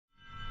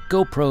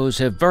GoPros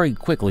have very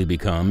quickly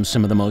become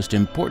some of the most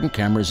important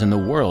cameras in the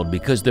world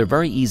because they're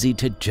very easy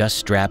to just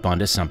strap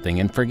onto something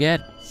and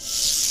forget.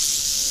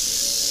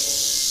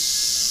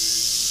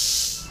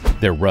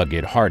 They're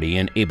rugged, hardy,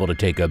 and able to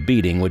take a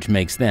beating, which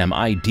makes them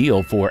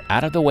ideal for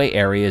out-of-the-way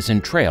areas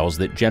and trails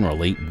that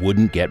generally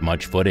wouldn't get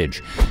much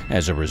footage.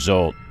 As a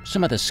result,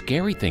 some of the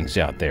scary things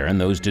out there in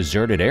those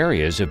deserted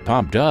areas have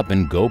popped up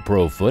in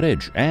GoPro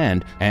footage,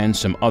 and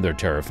some other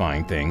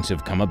terrifying things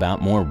have come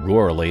about more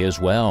rurally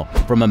as well.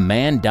 From a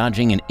man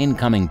dodging an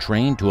incoming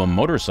train to a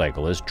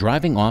motorcyclist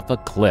driving off a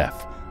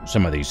cliff.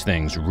 Some of these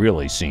things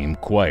really seem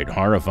quite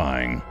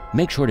horrifying.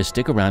 Make sure to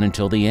stick around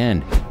until the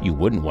end. You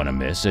wouldn't want to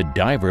miss a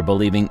diver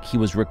believing he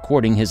was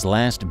recording his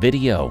last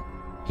video.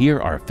 Here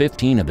are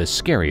 15 of the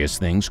scariest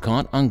things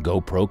caught on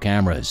GoPro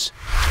cameras.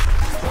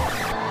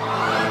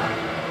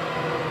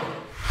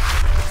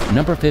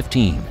 Number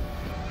 15.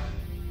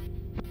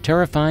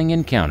 Terrifying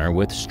encounter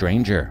with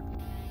stranger.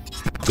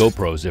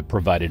 GoPros have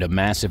provided a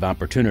massive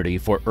opportunity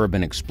for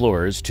urban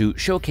explorers to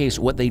showcase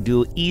what they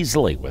do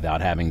easily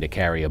without having to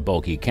carry a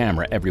bulky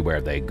camera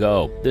everywhere they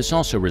go. This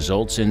also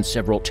results in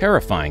several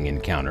terrifying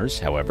encounters,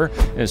 however,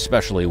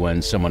 especially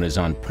when someone is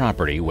on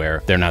property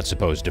where they're not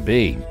supposed to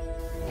be.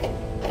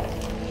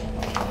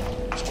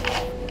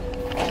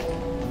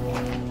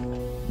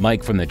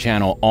 Mike from the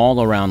channel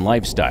All Around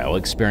Lifestyle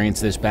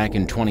experienced this back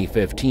in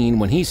 2015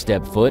 when he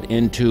stepped foot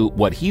into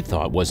what he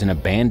thought was an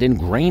abandoned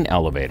grain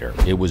elevator.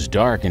 It was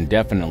dark and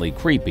definitely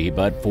creepy,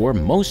 but for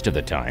most of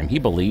the time he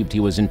believed he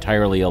was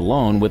entirely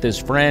alone with his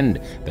friend.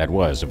 That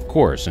was, of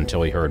course,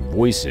 until he heard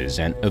voices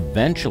and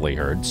eventually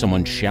heard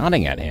someone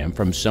shouting at him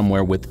from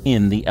somewhere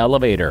within the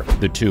elevator.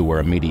 The two were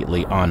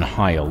immediately on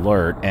high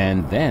alert,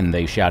 and then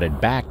they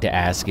shouted back to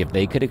ask if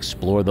they could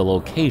explore the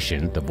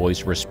location. The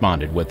voice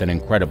responded with an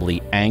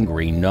incredibly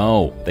angry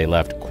no. They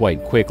left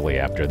quite quickly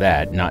after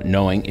that, not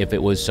knowing if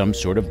it was some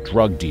sort of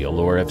drug deal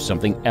or if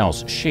something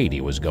else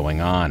shady was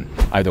going on.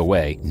 Either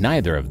way,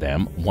 neither of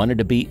them wanted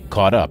to be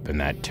caught up in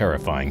that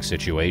terrifying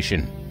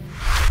situation.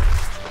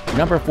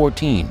 Number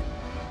 14.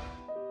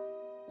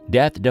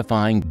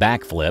 Death-defying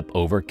backflip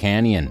over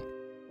canyon.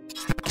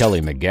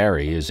 Kelly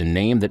McGarry is a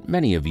name that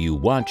many of you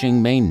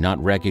watching may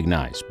not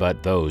recognize,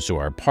 but those who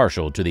are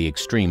partial to the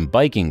extreme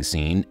biking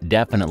scene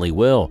definitely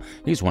will.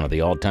 He's one of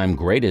the all-time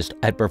greatest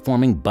at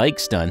performing bike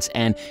stunts,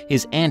 and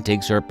his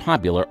antics are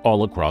popular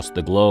all across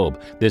the globe.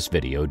 This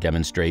video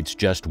demonstrates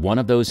just one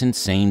of those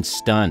insane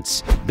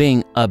stunts,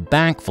 being a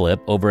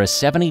backflip over a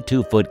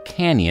 72-foot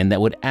canyon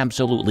that would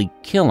absolutely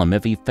kill him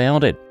if he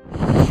failed it.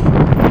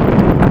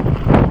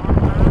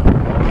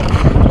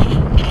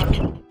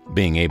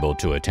 Being able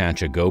to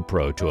attach a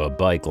GoPro to a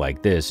bike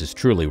like this has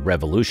truly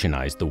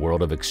revolutionized the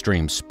world of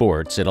extreme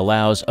sports. It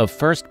allows a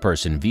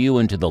first-person view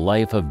into the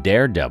life of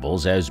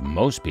daredevils, as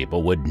most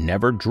people would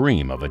never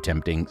dream of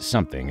attempting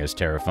something as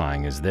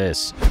terrifying as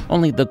this.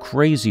 Only the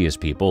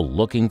craziest people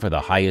looking for the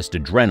highest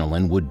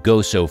adrenaline would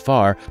go so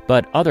far,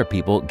 but other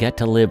people get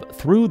to live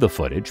through the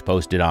footage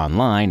posted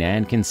online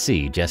and can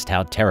see just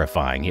how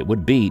terrifying it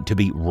would be to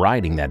be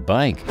riding that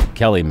bike.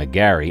 Kelly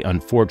McGarry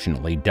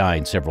unfortunately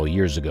died several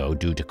years ago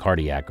due to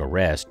cardiac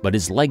arrest, but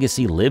his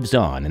legacy lives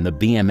on in the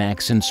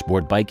BMX and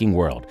sport biking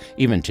world.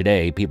 Even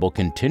today, people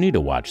continue to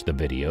watch the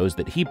videos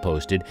that he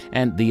posted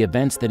and the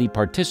events that he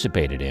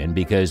participated in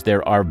because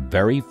there are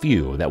very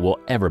few that will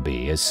ever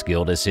be as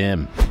skilled as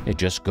him. It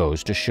just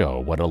goes to show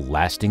what a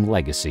lasting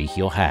legacy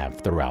he'll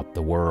have throughout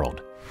the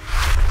world.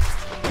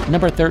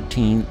 Number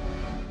 13.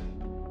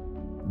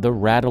 The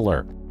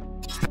Rattler.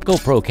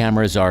 GoPro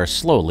cameras are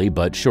slowly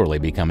but surely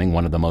becoming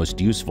one of the most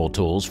useful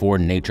tools for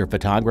nature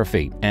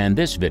photography, and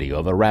this video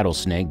of a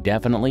rattlesnake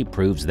definitely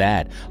proves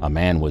that. A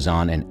man was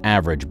on an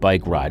average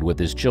bike ride with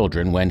his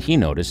children when he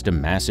noticed a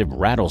massive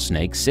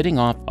rattlesnake sitting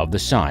off of the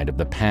side of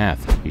the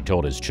path. He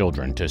told his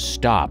children to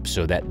stop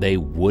so that they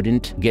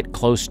wouldn't get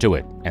close to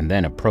it, and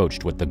then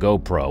approached with the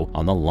GoPro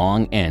on the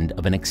long end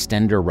of an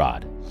extender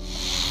rod.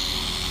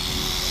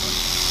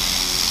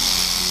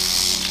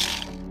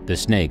 The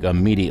snake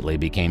immediately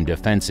became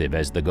defensive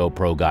as the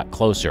GoPro got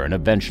closer and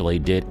eventually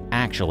did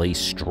actually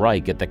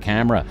strike at the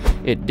camera.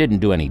 It didn't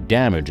do any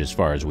damage as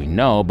far as we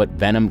know, but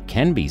venom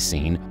can be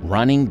seen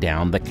running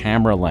down the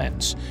camera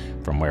lens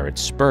from where it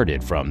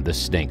spurted from the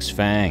snake's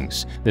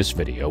fangs. This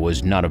video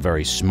was not a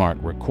very smart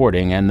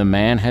recording, and the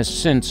man has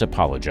since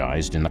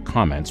apologized in the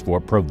comments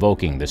for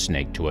provoking the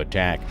snake to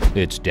attack.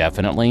 It's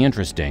definitely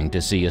interesting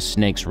to see a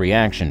snake's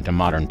reaction to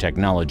modern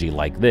technology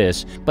like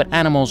this, but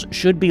animals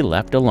should be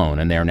left alone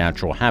in their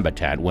natural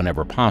habitat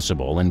whenever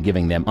possible, and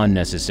giving them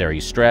unnecessary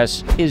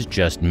stress is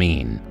just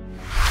mean.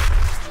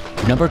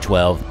 Number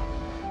 12.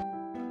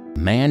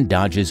 Man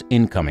dodges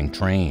incoming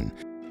train.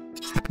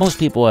 Most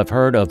people have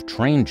heard of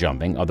train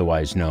jumping,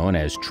 otherwise known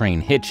as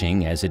train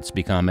hitching, as it's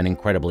become an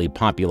incredibly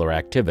popular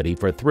activity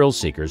for thrill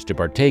seekers to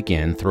partake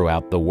in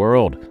throughout the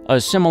world.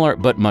 A similar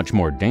but much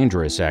more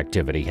dangerous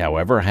activity,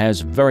 however,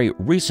 has very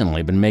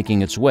recently been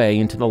making its way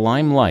into the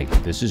limelight.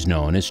 This is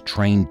known as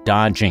train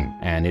dodging,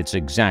 and it's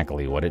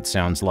exactly what it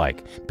sounds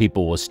like.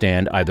 People will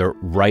stand either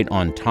right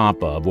on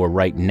top of or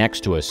right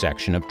next to a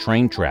section of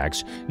train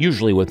tracks,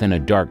 usually within a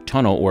dark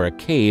tunnel or a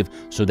cave,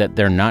 so that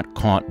they're not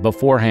caught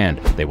beforehand.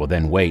 They will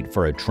then wait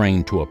for a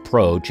train to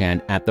approach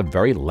and at the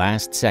very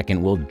last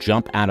second will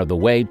jump out of the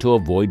way to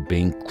avoid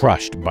being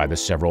crushed by the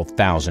several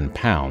thousand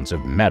pounds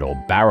of metal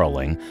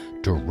barreling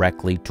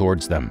directly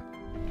towards them.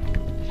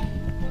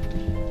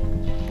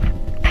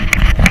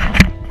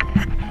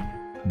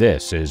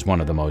 This is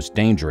one of the most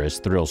dangerous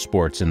thrill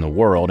sports in the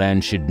world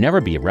and should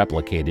never be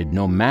replicated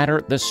no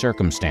matter the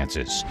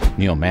circumstances.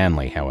 Neil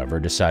Manley, however,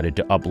 decided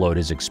to upload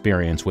his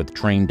experience with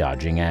train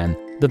dodging, and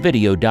the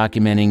video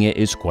documenting it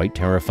is quite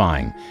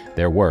terrifying.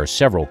 There were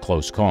several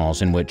close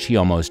calls in which he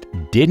almost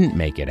didn't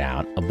make it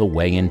out of the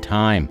way in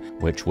time,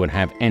 which would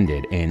have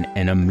ended in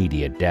an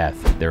immediate death.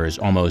 There is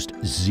almost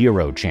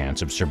zero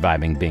chance of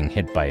surviving being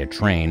hit by a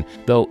train,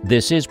 though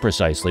this is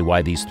precisely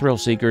why these thrill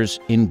seekers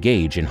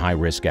engage in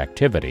high-risk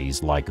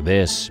activities like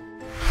this.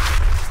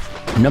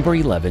 Number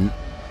 11.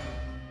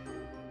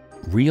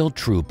 Real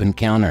troop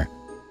encounter.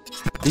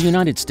 The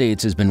United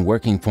States has been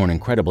working for an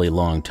incredibly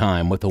long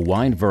time with a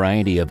wide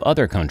variety of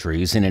other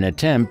countries in an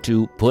attempt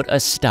to put a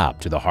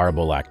stop to the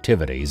horrible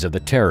activities of the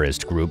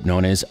terrorist group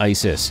known as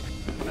ISIS.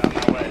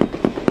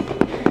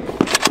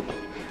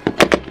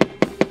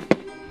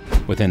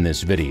 Within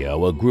this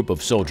video, a group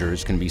of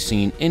soldiers can be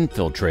seen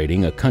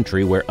infiltrating a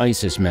country where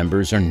ISIS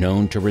members are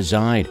known to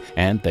reside,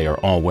 and they are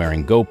all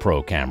wearing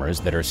GoPro cameras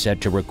that are set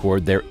to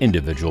record their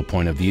individual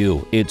point of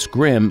view. It's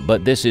grim,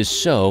 but this is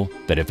so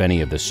that if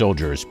any of the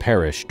soldiers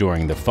perish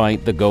during the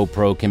fight, the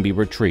GoPro can be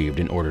retrieved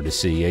in order to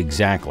see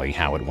exactly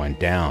how it went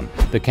down.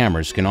 The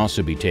cameras can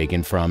also be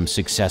taken from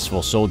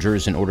successful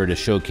soldiers in order to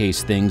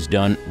showcase things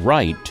done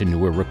right to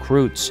newer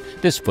recruits.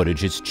 This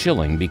footage is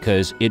chilling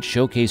because it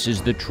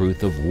showcases the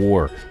truth of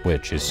war,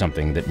 which is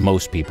something that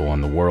most people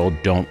in the world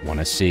don't want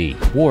to see.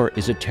 War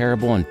is a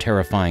terrible and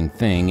terrifying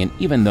thing, and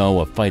even though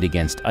a fight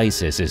against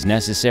ISIS is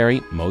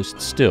necessary, most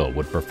still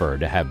would prefer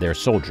to have their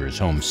soldiers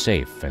home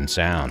safe and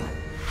sound.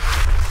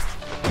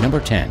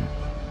 Number 10.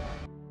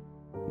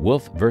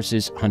 Wolf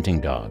versus hunting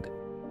dog.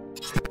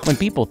 When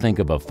people think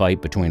of a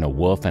fight between a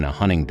wolf and a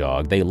hunting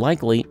dog, they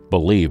likely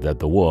believe that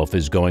the wolf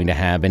is going to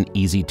have an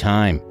easy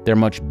time. They're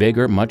much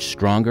bigger, much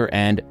stronger,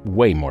 and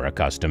way more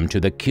accustomed to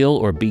the kill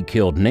or be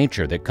killed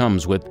nature that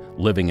comes with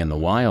living in the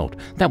wild.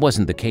 That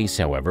wasn't the case,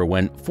 however,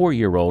 when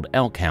 4-year-old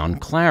elk hound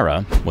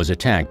Clara was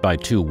attacked by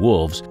 2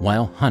 wolves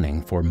while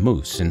hunting for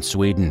moose in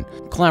Sweden.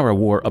 Clara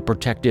wore a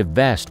protective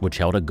vest which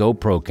held a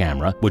GoPro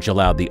camera, which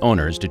allowed the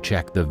owners to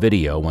check the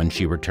video when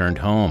she returned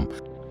home.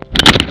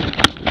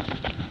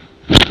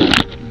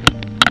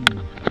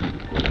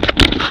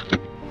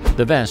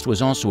 The vest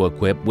was also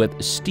equipped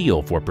with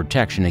steel for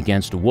protection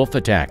against wolf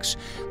attacks,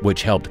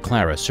 which helped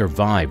Clara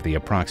survive the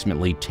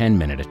approximately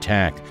 10-minute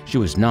attack. She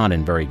was not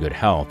in very good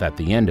health at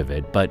the end of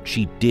it, but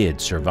she did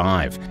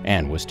survive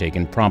and was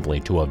taken promptly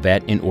to a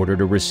vet in order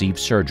to receive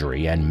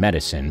surgery and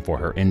medicine for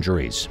her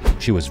injuries.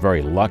 She was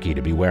very lucky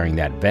to be wearing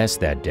that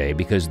vest that day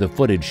because the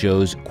footage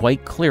shows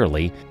quite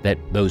clearly that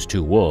those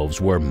 2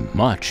 wolves were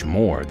much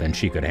more than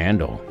she could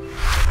handle.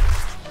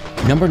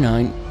 Number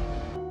 9.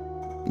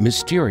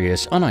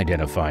 Mysterious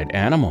unidentified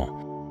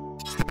animal.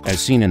 As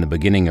seen in the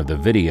beginning of the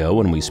video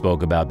when we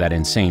spoke about that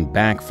insane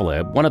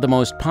backflip, one of the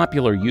most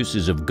popular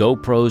uses of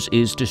GoPros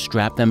is to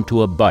strap them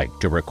to a bike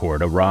to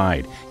record a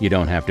ride. You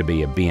don't have to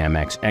be a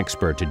BMX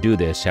expert to do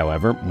this,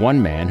 however.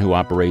 One man who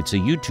operates a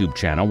YouTube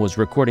channel was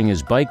recording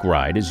his bike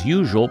ride as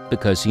usual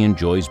because he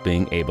enjoys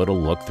being able to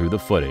look through the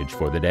footage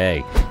for the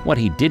day. What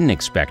he didn't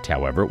expect,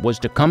 however, was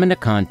to come into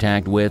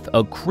contact with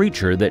a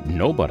creature that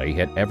nobody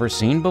had ever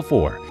seen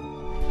before.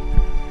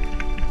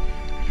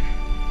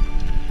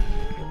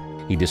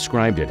 He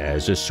described it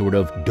as a sort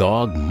of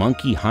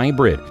dog-monkey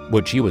hybrid,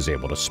 which he was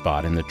able to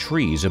spot in the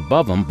trees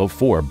above him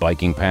before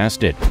biking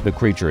past it. The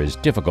creature is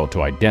difficult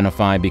to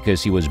identify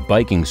because he was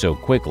biking so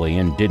quickly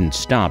and didn't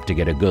stop to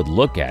get a good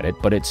look at it,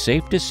 but it's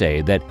safe to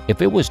say that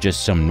if it was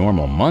just some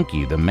normal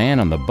monkey, the man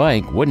on the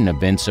bike wouldn't have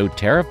been so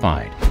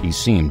terrified. He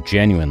seemed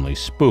genuinely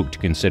spooked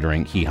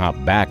considering he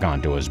hopped back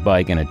onto his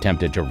bike and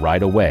attempted to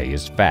ride away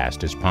as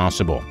fast as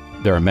possible.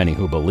 There are many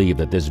who believe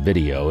that this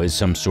video is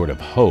some sort of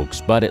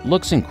hoax, but it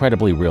looks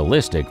incredibly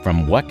realistic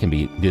from what can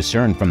be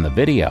discerned from the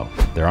video.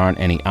 There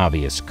aren't any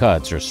obvious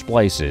cuts or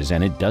splices,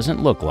 and it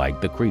doesn't look like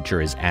the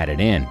creature is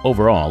added in.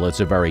 Overall, it's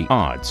a very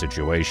odd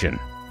situation.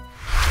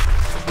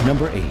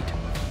 Number 8.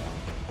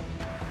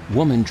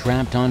 Woman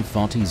trapped on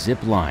faulty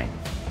zip line.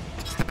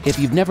 If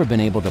you've never been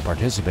able to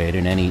participate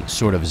in any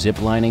sort of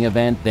ziplining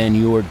event, then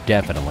you're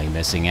definitely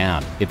missing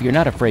out. If you're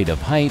not afraid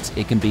of heights,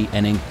 it can be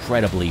an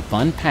incredibly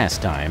fun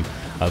pastime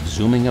of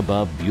zooming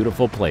above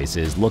beautiful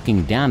places,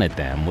 looking down at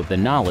them with the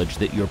knowledge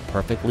that you're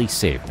perfectly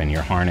safe in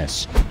your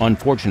harness.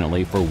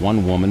 Unfortunately for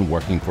one woman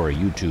working for a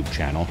YouTube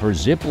channel, her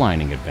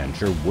ziplining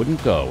adventure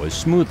wouldn't go as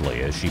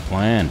smoothly as she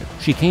planned.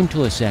 She came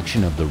to a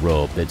section of the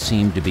rope that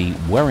seemed to be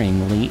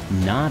worryingly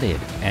knotted,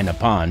 and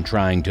upon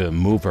trying to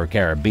move her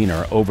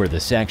carabiner over the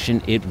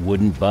section, it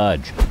wouldn't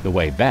budge. The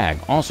way back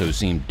also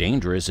seemed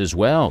dangerous as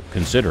well,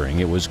 considering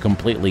it was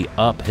completely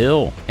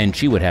uphill, and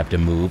she would have to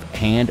move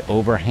hand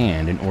over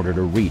hand in order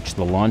to reach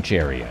the launch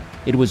area.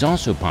 It was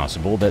also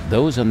possible that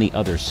those on the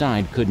other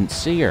side couldn't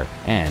see her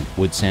and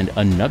would send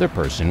another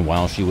person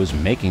while she was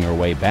making her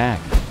way back.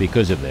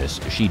 Because of this,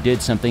 she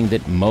did something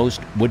that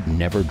most would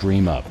never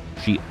dream of.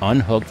 She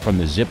unhooked from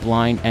the zip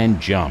line and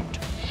jumped.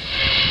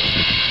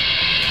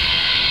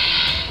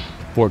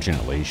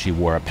 Fortunately, she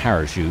wore a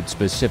parachute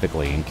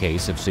specifically in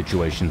case of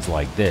situations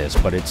like this,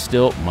 but it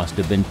still must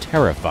have been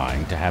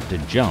terrifying to have to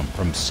jump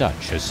from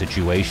such a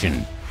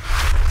situation.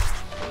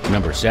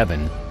 Number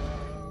 7.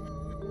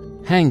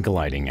 Hang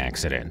gliding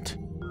accident.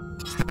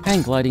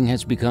 Hang gliding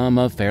has become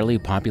a fairly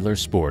popular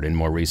sport in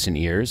more recent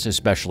years,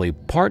 especially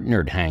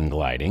partnered hang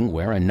gliding,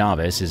 where a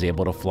novice is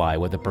able to fly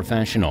with a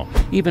professional.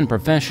 Even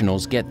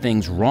professionals get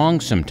things wrong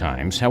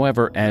sometimes,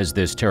 however, as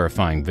this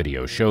terrifying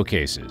video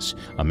showcases.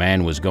 A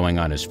man was going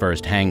on his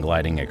first hang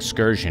gliding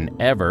excursion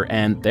ever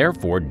and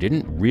therefore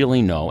didn't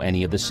really know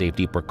any of the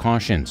safety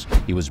precautions.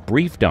 He was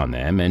briefed on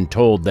them and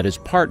told that his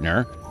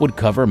partner would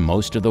cover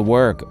most of the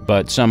work,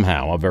 but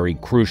somehow a very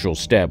crucial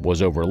step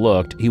was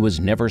overlooked. He was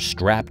never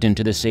strapped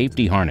into the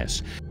safety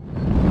harness.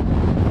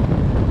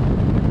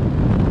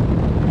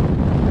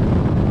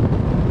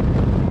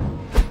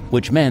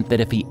 Which meant that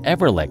if he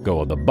ever let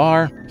go of the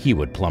bar, he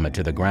would plummet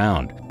to the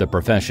ground. The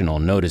professional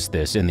noticed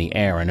this in the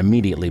air and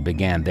immediately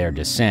began their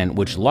descent,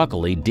 which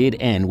luckily did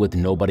end with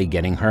nobody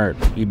getting hurt.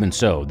 Even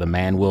so, the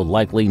man will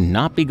likely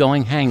not be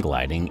going hang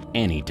gliding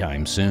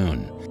anytime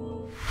soon.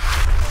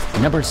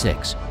 Number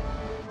 6.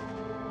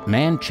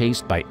 Man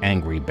chased by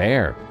angry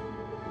bear.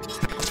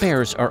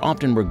 Bears are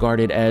often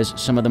regarded as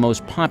some of the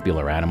most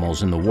popular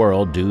animals in the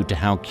world due to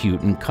how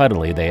cute and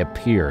cuddly they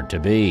appear to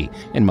be.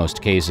 In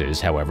most cases,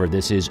 however,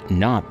 this is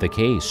not the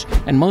case,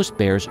 and most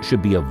bears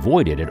should be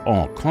avoided at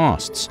all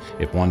costs.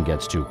 If one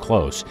gets too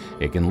close,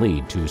 it can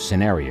lead to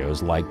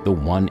scenarios like the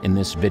one in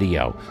this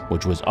video,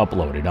 which was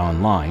uploaded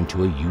online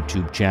to a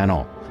YouTube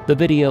channel. The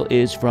video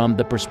is from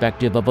the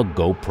perspective of a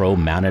GoPro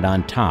mounted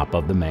on top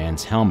of the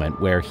man's helmet,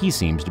 where he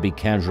seems to be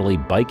casually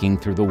biking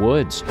through the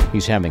woods.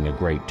 He's having a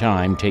great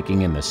time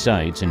taking in the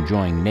sights,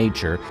 enjoying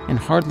nature, and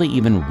hardly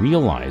even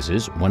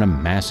realizes when a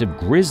massive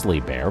grizzly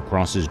bear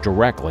crosses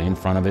directly in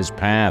front of his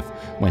path.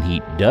 When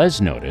he does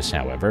notice,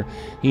 however,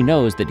 he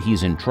knows that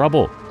he's in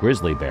trouble.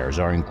 Grizzly bears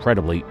are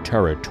incredibly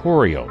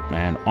territorial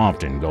and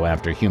often go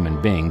after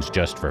human beings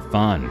just for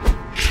fun.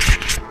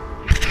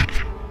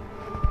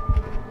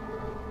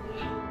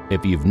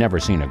 If you've never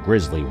seen a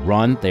grizzly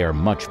run, they are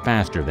much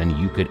faster than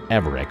you could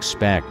ever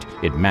expect.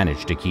 It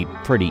managed to keep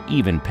pretty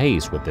even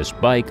pace with this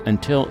bike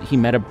until he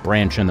met a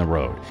branch in the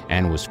road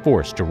and was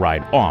forced to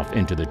ride off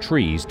into the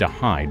trees to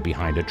hide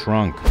behind a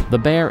trunk. The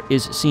bear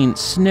is seen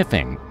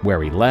sniffing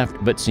where he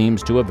left, but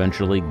seems to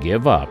eventually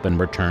give up and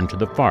return to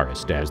the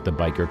forest as the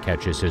biker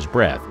catches his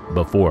breath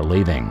before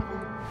leaving.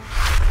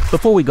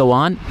 Before we go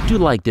on, do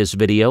like this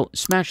video,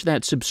 smash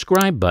that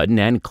subscribe button,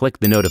 and click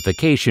the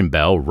notification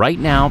bell right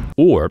now,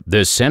 or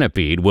this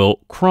centipede will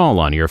crawl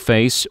on your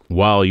face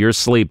while you're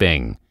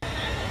sleeping.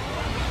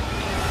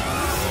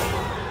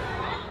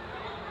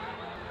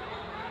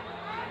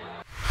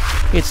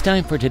 It's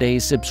time for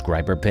today's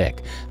subscriber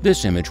pick.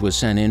 This image was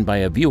sent in by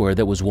a viewer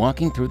that was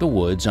walking through the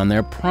woods on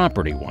their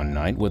property one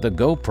night with a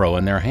GoPro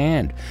in their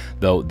hand,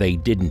 though they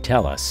didn't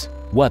tell us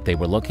what they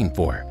were looking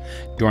for.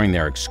 During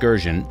their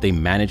excursion, they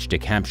managed to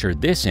capture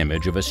this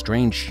image of a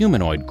strange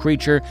humanoid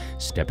creature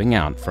stepping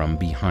out from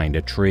behind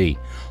a tree,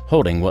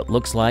 holding what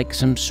looks like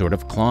some sort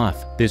of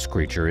cloth. This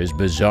creature is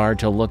bizarre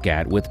to look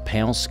at, with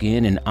pale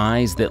skin and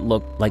eyes that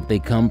look like they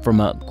come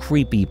from a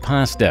creepy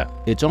pasta.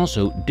 It's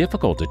also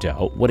difficult to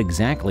tell what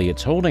exactly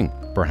it's holding.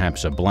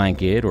 Perhaps a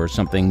blanket or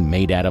something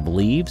made out of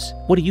leaves?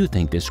 What do you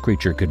think this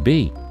creature could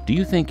be? Do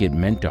you think it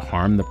meant to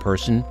harm the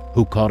person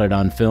who caught it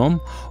on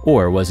film,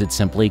 or was it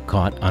simply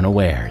caught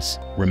unawares?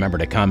 Remember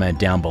to comment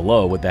down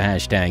below with the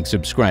hashtag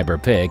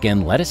subscriberpick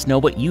and let us know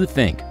what you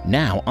think.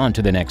 Now on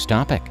to the next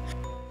topic.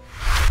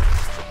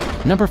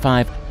 Number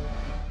 5.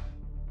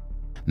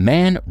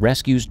 Man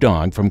rescues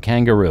dog from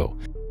kangaroo.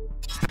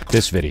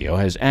 This video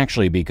has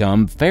actually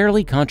become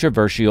fairly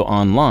controversial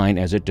online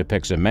as it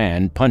depicts a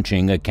man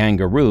punching a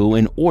kangaroo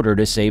in order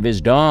to save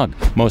his dog.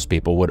 Most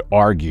people would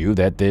argue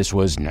that this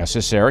was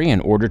necessary in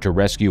order to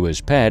rescue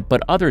his pet,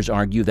 but others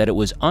argue that it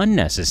was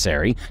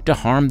unnecessary to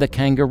harm the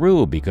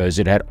kangaroo because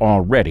it had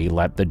already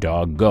let the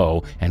dog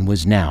go and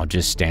was now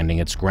just standing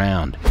its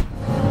ground.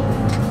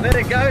 Let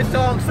it go,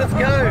 dogs, let's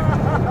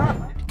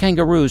go!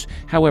 Kangaroos,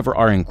 however,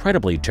 are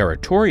incredibly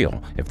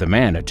territorial. If the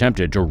man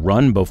attempted to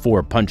run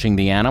before punching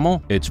the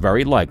animal, it's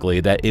very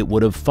likely that it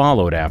would have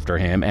followed after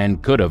him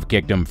and could have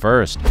kicked him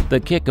first. The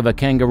kick of a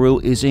kangaroo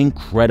is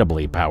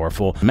incredibly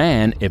powerful,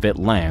 if it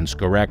lands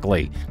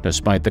correctly.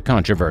 Despite the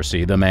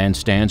controversy, the man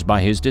stands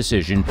by his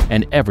decision,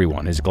 and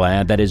everyone is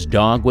glad that his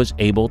dog was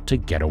able to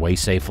get away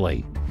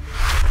safely.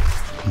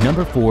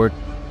 Number 4.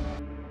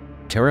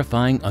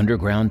 Terrifying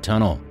underground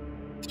tunnel.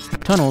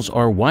 Tunnels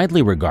are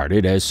widely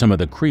regarded as some of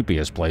the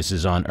creepiest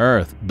places on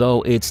Earth,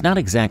 though it's not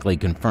exactly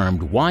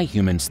confirmed why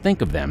humans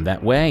think of them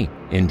that way.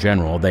 In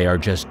general, they are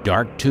just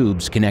dark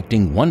tubes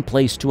connecting one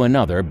place to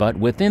another, but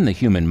within the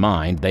human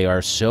mind, they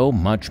are so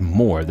much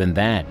more than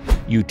that.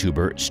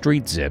 YouTuber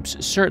Street Zips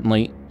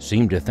certainly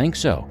seemed to think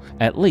so,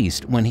 at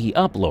least when he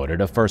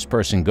uploaded a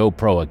first-person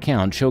GoPro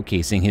account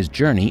showcasing his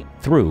journey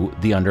through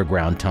the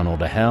underground tunnel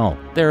to hell.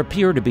 There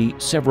appear to be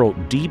several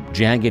deep,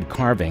 jagged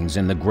carvings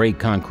in the gray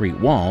concrete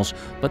walls,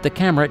 but the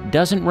camera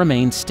doesn't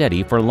remain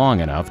steady for long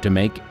enough to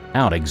make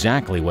out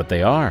exactly what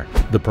they are.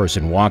 The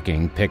person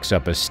walking picks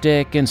up a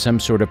stick and some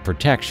sort of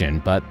protection,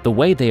 but the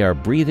way they are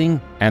breathing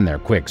and their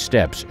quick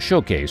steps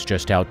showcase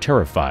just how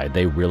terrified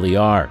they really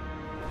are.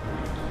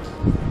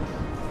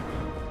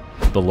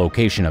 The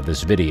location of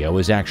this video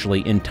is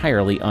actually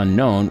entirely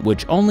unknown,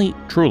 which only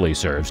truly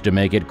serves to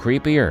make it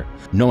creepier.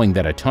 Knowing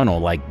that a tunnel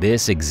like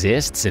this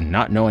exists and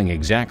not knowing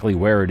exactly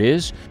where it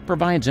is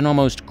provides an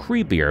almost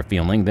creepier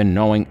feeling than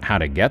knowing how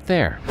to get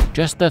there.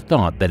 Just the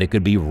thought that it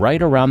could be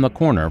right around the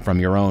corner from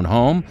your own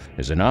home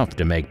is enough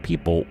to make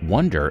people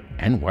wonder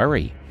and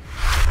worry.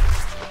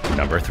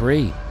 Number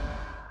 3.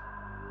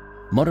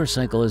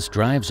 Motorcyclist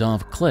drives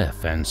off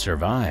cliff and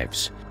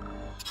survives.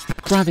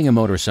 Driving a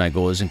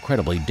motorcycle is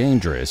incredibly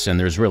dangerous, and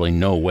there's really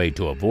no way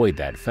to avoid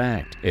that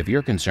fact. If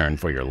you're concerned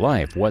for your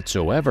life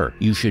whatsoever,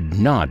 you should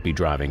not be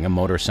driving a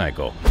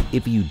motorcycle.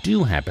 If you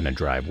do happen to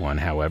drive one,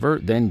 however,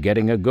 then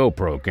getting a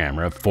GoPro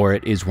camera for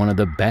it is one of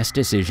the best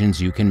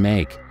decisions you can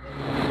make.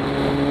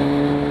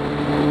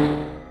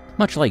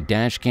 Much like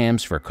dash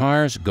cams for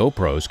cars,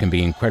 GoPros can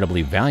be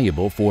incredibly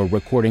valuable for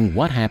recording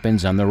what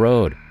happens on the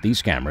road.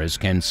 These cameras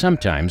can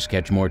sometimes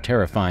catch more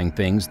terrifying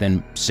things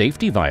than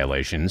safety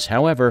violations.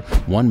 However,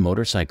 one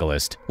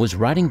motorcyclist was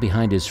riding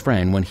behind his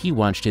friend when he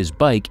watched his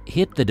bike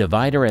hit the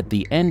divider at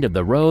the end of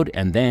the road,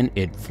 and then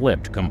it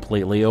flipped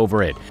completely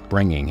over it,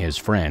 bringing his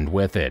friend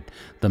with it.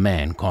 The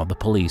man called the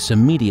police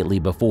immediately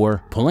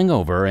before pulling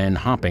over and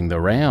hopping the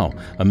rail,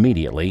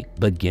 immediately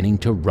beginning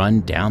to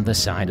run down the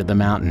side of the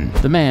mountain.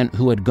 The man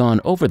who had gone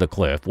over the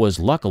cliff was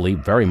luckily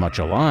very much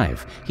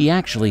alive. He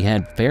actually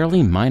had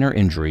fairly minor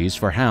injuries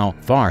for how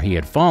far he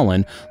had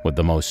fallen, with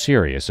the most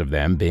serious of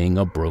them being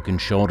a broken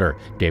shoulder.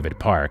 David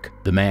Park,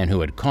 the man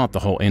who had caught the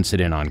whole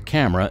incident on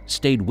camera,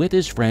 stayed with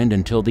his friend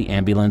until the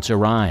ambulance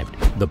arrived.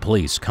 The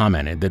police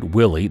commented that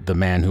Willie, the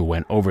man who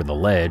went over the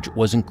ledge,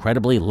 was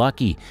incredibly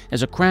lucky,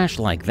 as a crash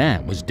like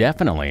that was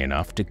definitely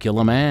enough to kill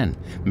a man.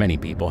 Many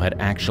people had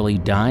actually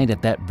died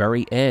at that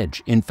very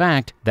edge. In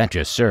fact, that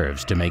just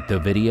serves to make the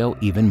video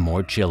even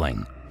more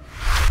chilling.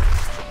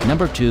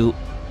 Number 2.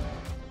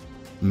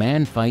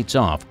 Man fights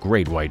off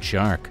great white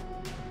shark.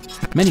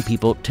 Many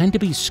people tend to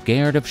be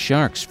scared of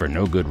sharks for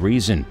no good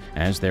reason,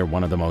 as they're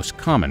one of the most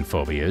common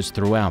phobias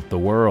throughout the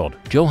world.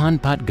 Johan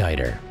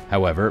Potgeider,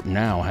 however,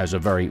 now has a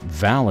very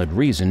valid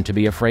reason to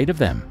be afraid of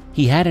them.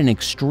 He had an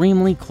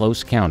extremely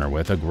close encounter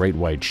with a great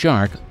white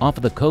shark off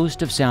the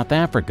coast of South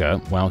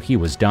Africa while he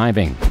was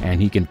diving,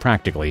 and he can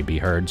practically be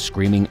heard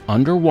screaming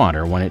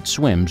underwater when it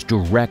swims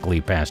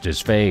directly past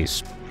his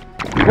face.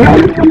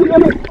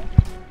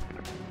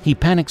 He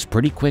panics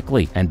pretty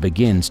quickly and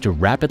begins to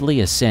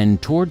rapidly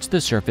ascend towards the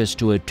surface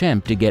to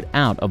attempt to get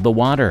out of the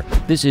water.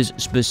 This is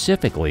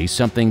specifically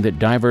something that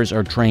divers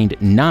are trained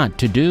not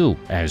to do,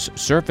 as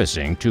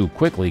surfacing too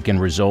quickly can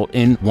result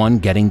in one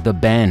getting the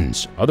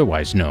bends,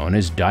 otherwise known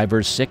as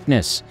diver's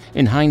sickness.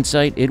 In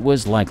hindsight, it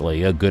was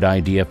likely a good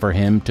idea for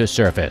him to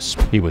surface.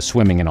 He was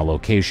swimming in a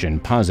location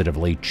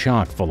positively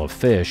chock full of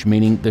fish,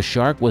 meaning the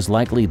shark was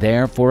likely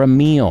there for a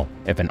meal.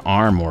 If an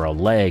arm or a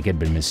leg had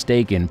been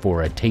mistaken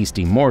for a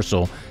tasty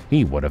morsel,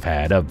 he would have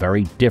had a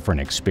very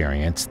different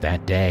experience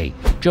that day.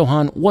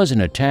 Johan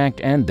wasn't attacked,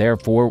 and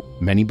therefore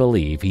many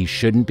believe he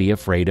shouldn't be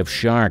afraid of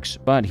sharks,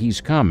 but he's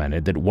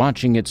commented that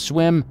watching it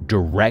swim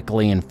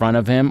directly in front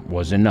of him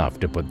was enough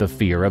to put the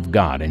fear of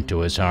God into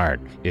his heart.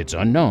 It's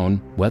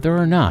unknown whether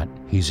or not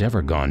he's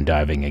ever gone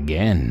diving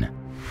again.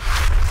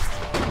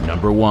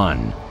 Number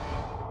 1.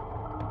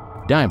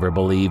 Diver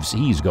believes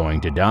he's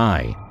going to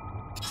die.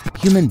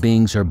 Human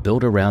beings are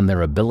built around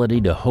their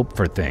ability to hope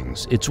for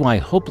things. It's why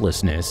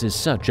hopelessness is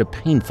such a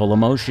painful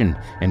emotion,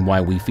 and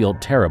why we feel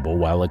terrible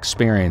while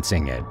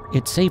experiencing it.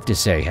 It's safe to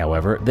say,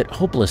 however, that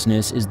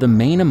hopelessness is the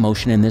main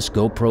emotion in this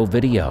GoPro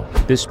video.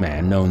 This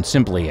man, known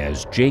simply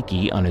as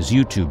Jakey on his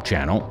YouTube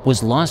channel,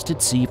 was lost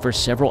at sea for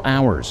several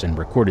hours and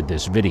recorded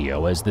this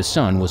video as the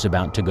sun was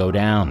about to go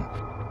down.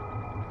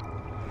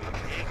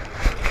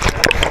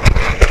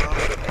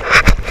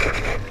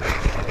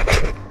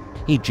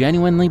 He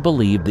genuinely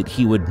believed that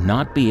he would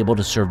not be able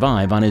to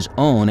survive on his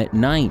own at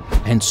night,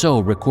 and so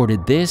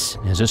recorded this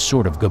as a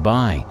sort of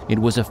goodbye. It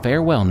was a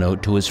farewell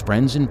note to his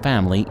friends and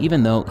family,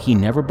 even though he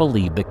never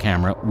believed the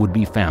camera would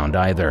be found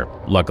either.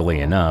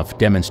 Luckily enough,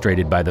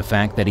 demonstrated by the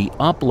fact that he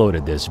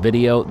uploaded this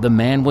video, the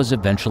man was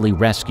eventually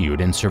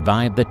rescued and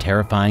survived the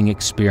terrifying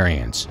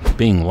experience.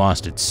 Being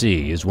lost at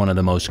sea is one of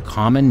the most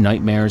common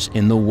nightmares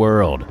in the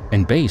world,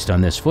 and based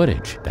on this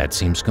footage, that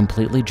seems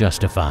completely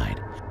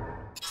justified.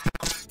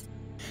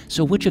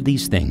 So which of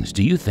these things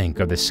do you think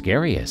are the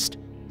scariest?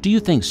 Do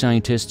you think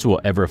scientists will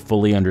ever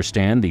fully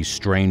understand these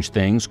strange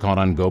things caught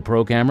on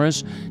GoPro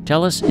cameras?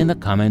 Tell us in the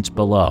comments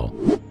below.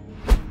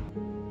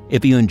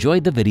 If you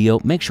enjoyed the video,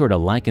 make sure to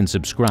like and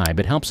subscribe.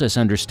 It helps us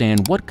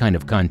understand what kind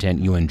of content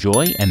you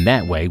enjoy, and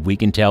that way we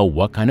can tell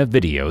what kind of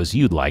videos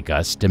you'd like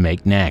us to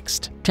make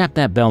next. Tap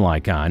that bell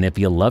icon if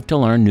you love to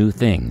learn new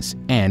things,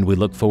 and we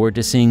look forward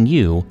to seeing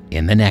you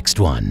in the next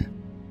one.